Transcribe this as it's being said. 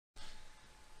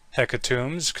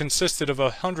Hecatombs consisted of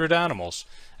 100 animals,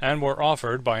 and were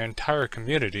offered by entire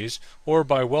communities or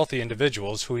by wealthy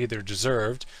individuals who either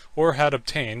deserved or had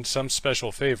obtained some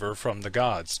special favor from the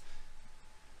gods.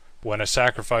 When a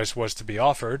sacrifice was to be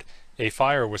offered, a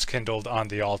fire was kindled on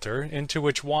the altar, into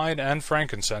which wine and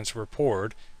frankincense were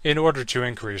poured in order to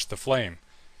increase the flame.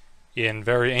 In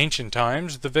very ancient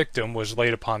times the victim was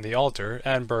laid upon the altar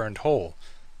and burned whole,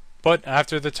 but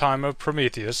after the time of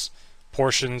Prometheus,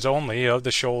 portions only of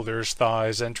the shoulders,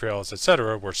 thighs, entrails,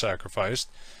 etc. were sacrificed,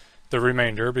 the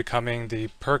remainder becoming the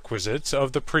perquisites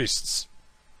of the priests.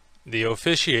 The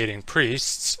officiating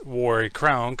priests wore a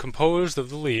crown composed of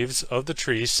the leaves of the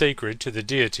tree sacred to the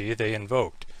deity they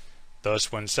invoked.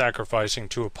 Thus, when sacrificing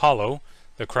to Apollo,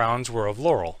 the crowns were of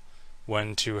laurel,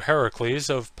 when to Heracles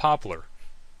of poplar.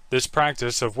 This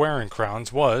practice of wearing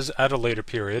crowns was, at a later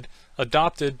period,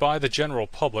 adopted by the general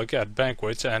public at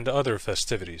banquets and other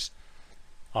festivities.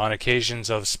 On occasions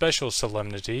of special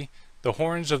solemnity, the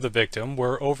horns of the victim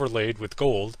were overlaid with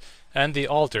gold, and the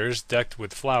altars decked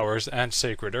with flowers and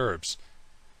sacred herbs.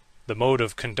 The mode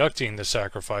of conducting the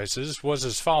sacrifices was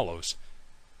as follows.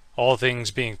 All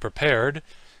things being prepared,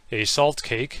 a salt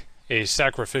cake, a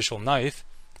sacrificial knife,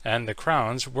 and the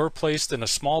crowns were placed in a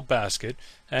small basket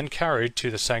and carried to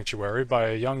the sanctuary by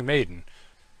a young maiden,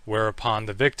 whereupon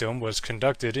the victim was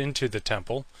conducted into the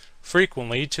temple,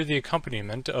 frequently to the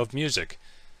accompaniment of music.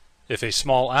 If a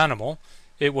small animal,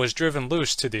 it was driven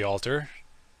loose to the altar.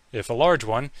 If a large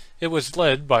one, it was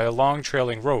led by a long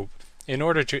trailing rope, in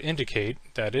order to indicate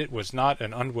that it was not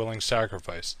an unwilling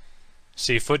sacrifice.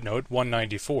 See footnote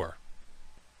 194.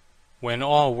 When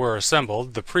all were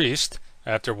assembled, the priest,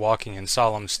 after walking in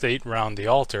solemn state round the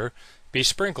altar,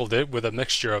 besprinkled it with a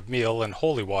mixture of meal and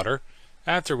holy water,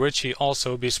 after which he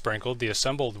also besprinkled the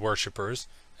assembled worshippers,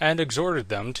 and exhorted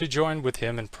them to join with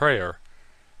him in prayer.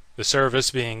 The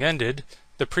service being ended,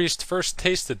 the priest first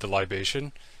tasted the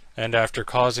libation, and after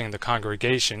causing the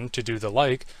congregation to do the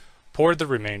like, poured the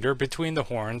remainder between the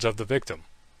horns of the victim,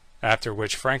 after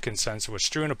which frankincense was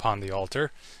strewn upon the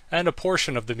altar, and a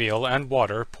portion of the meal and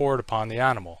water poured upon the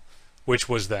animal, which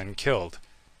was then killed.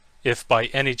 If by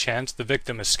any chance the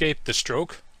victim escaped the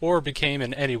stroke, or became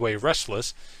in any way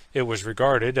restless, it was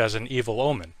regarded as an evil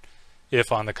omen.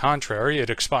 If, on the contrary, it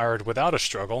expired without a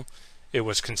struggle, it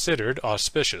was considered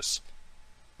auspicious.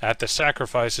 At the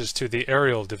sacrifices to the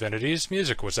aerial divinities,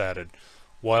 music was added,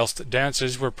 whilst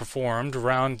dances were performed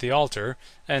round the altar,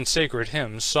 and sacred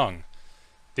hymns sung.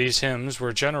 These hymns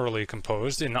were generally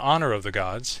composed in honor of the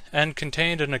gods, and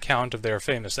contained an account of their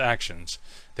famous actions,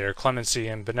 their clemency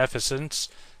and beneficence,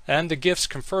 and the gifts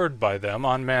conferred by them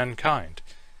on mankind.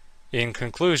 In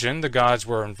conclusion, the gods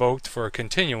were invoked for a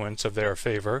continuance of their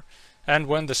favor, and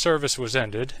when the service was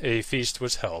ended, a feast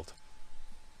was held.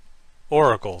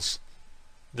 Oracles.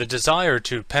 The desire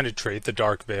to penetrate the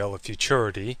dark veil of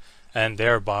futurity, and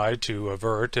thereby to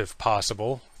avert, if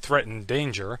possible, threatened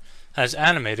danger, has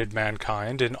animated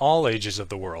mankind in all ages of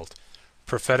the world.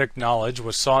 Prophetic knowledge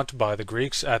was sought by the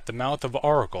Greeks at the mouth of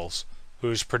oracles,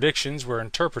 whose predictions were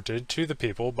interpreted to the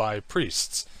people by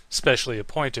priests, specially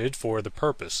appointed for the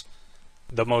purpose.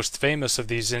 The most famous of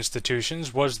these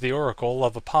institutions was the oracle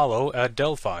of Apollo at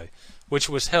Delphi, which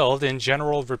was held in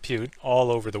general repute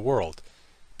all over the world.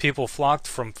 People flocked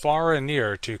from far and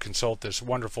near to consult this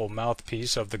wonderful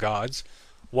mouthpiece of the gods,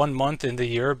 1 month in the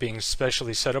year being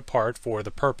specially set apart for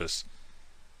the purpose.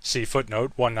 See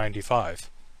footnote 195.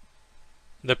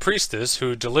 The priestess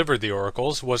who delivered the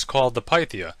oracles was called the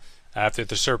Pythia, after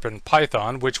the serpent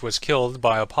Python which was killed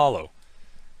by Apollo.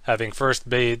 Having first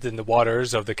bathed in the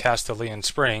waters of the Castalian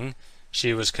spring,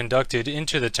 she was conducted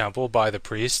into the temple by the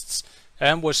priests,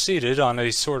 and was seated on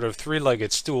a sort of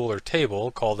 3-legged stool or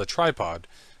table called a tripod,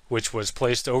 which was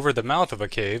placed over the mouth of a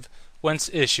cave, whence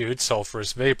issued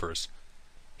sulphurous vapors.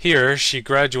 Here she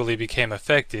gradually became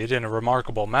affected in a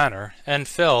remarkable manner, and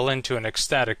fell into an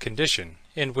ecstatic condition,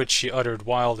 in which she uttered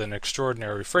wild and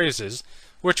extraordinary phrases,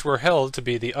 which were held to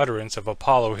be the utterance of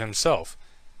Apollo himself.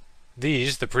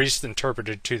 These the priests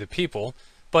interpreted to the people,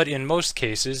 but in most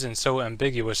cases in so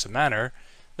ambiguous a manner,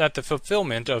 that the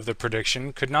fulfillment of the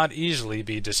prediction could not easily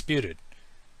be disputed.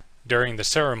 During the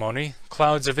ceremony,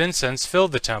 clouds of incense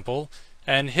filled the temple,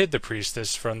 and hid the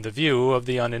priestess from the view of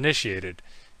the uninitiated,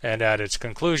 and at its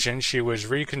conclusion she was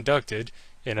reconducted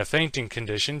in a fainting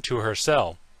condition to her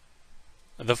cell.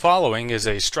 The following is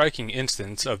a striking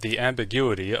instance of the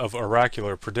ambiguity of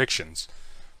oracular predictions.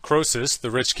 Croesus,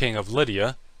 the rich king of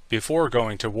Lydia, before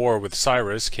going to war with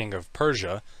Cyrus, king of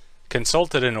Persia,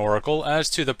 consulted an oracle as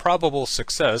to the probable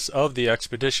success of the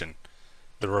expedition.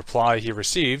 The reply he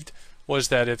received was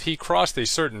that if he crossed a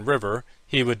certain river,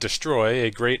 he would destroy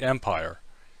a great empire.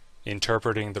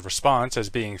 Interpreting the response as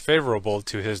being favorable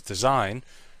to his design,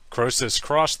 Croesus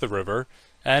crossed the river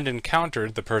and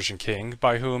encountered the Persian king,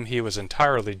 by whom he was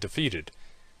entirely defeated,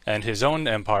 and his own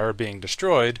empire being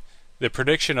destroyed, the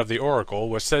prediction of the oracle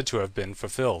was said to have been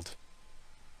fulfilled.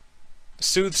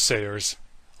 Soothsayers,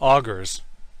 augurs.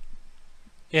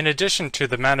 In addition to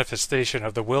the manifestation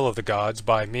of the will of the gods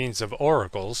by means of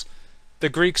oracles, the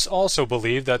Greeks also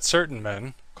believed that certain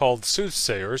men, called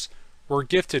soothsayers, were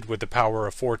gifted with the power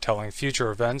of foretelling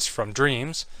future events from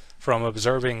dreams, from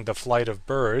observing the flight of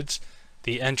birds,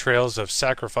 the entrails of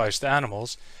sacrificed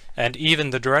animals, and even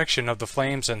the direction of the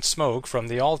flames and smoke from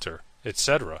the altar,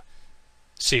 etc.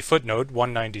 See footnote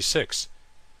 196.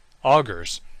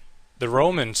 Augurs. The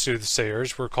Roman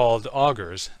soothsayers were called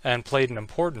augurs, and played an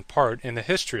important part in the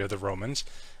history of the Romans,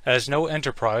 as no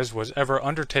enterprise was ever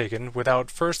undertaken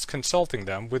without first consulting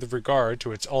them with regard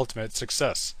to its ultimate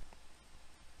success.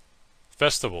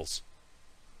 Festivals.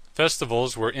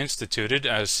 Festivals were instituted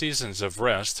as seasons of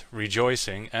rest,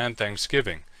 rejoicing, and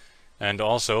thanksgiving, and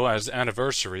also as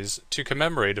anniversaries to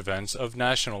commemorate events of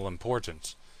national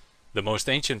importance. The most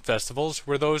ancient festivals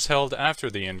were those held after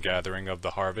the ingathering of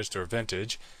the harvest or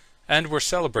vintage, and were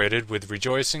celebrated with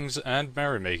rejoicings and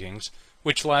merrymakings,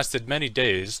 which lasted many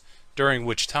days, during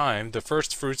which time the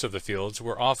first fruits of the fields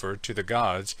were offered to the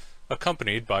gods,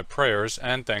 accompanied by prayers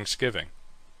and thanksgiving.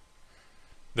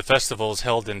 The festivals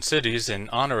held in cities in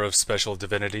honor of special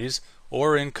divinities,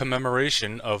 or in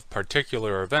commemoration of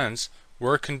particular events,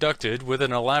 were conducted with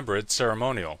an elaborate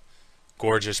ceremonial.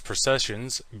 Gorgeous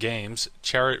processions, games,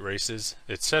 chariot races,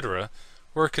 etc.,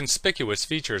 were conspicuous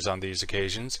features on these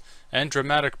occasions, and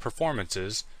dramatic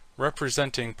performances,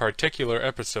 representing particular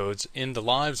episodes in the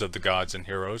lives of the gods and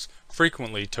heroes,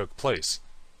 frequently took place.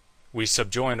 We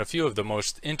subjoin a few of the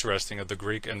most interesting of the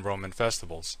Greek and Roman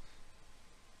festivals.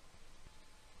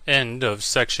 End of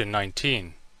section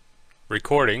 19.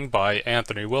 Recording by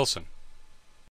Anthony Wilson.